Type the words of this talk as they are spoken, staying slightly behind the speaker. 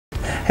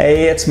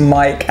Hey, it's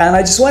Mike, and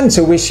I just wanted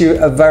to wish you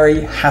a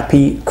very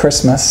happy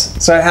Christmas.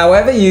 So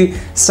however you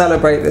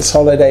celebrate this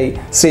holiday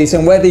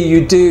season, whether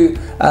you do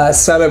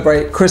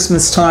celebrate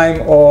Christmas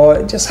time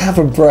or just have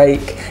a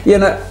break, you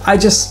know, I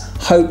just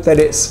hope that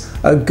it's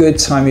a good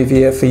time of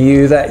year for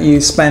you, that you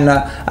spend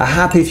a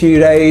happy few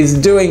days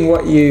doing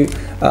what you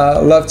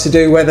love to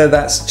do, whether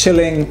that's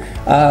chilling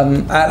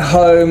at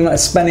home,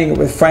 spending it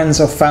with friends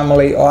or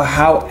family, or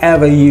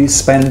however you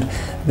spend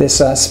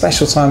this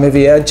special time of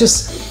year.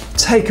 Just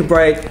take a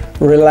break,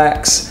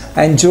 relax,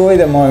 enjoy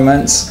the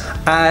moments,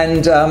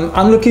 and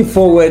I'm looking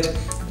forward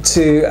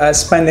to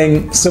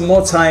spending some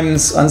more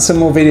times on some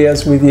more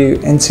videos with you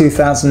in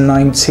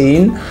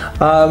 2019.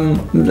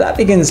 That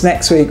begins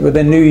next week with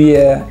a new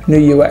year, new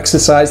you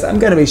exercise that I'm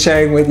going to be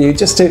sharing with you,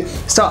 just to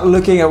start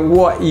looking at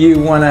what you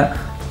want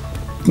to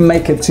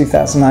make of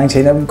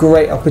 2019 a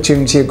great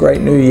opportunity, a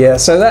great new year.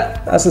 So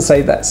that, as I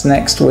say, that's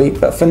next week.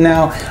 But for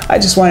now, I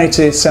just wanted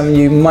to send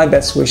you my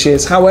best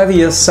wishes. However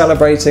you're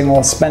celebrating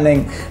or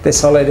spending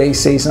this holiday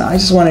season, I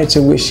just wanted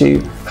to wish you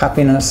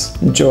happiness,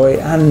 joy,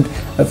 and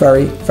a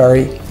very,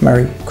 very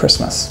Merry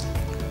Christmas.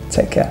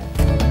 Take care.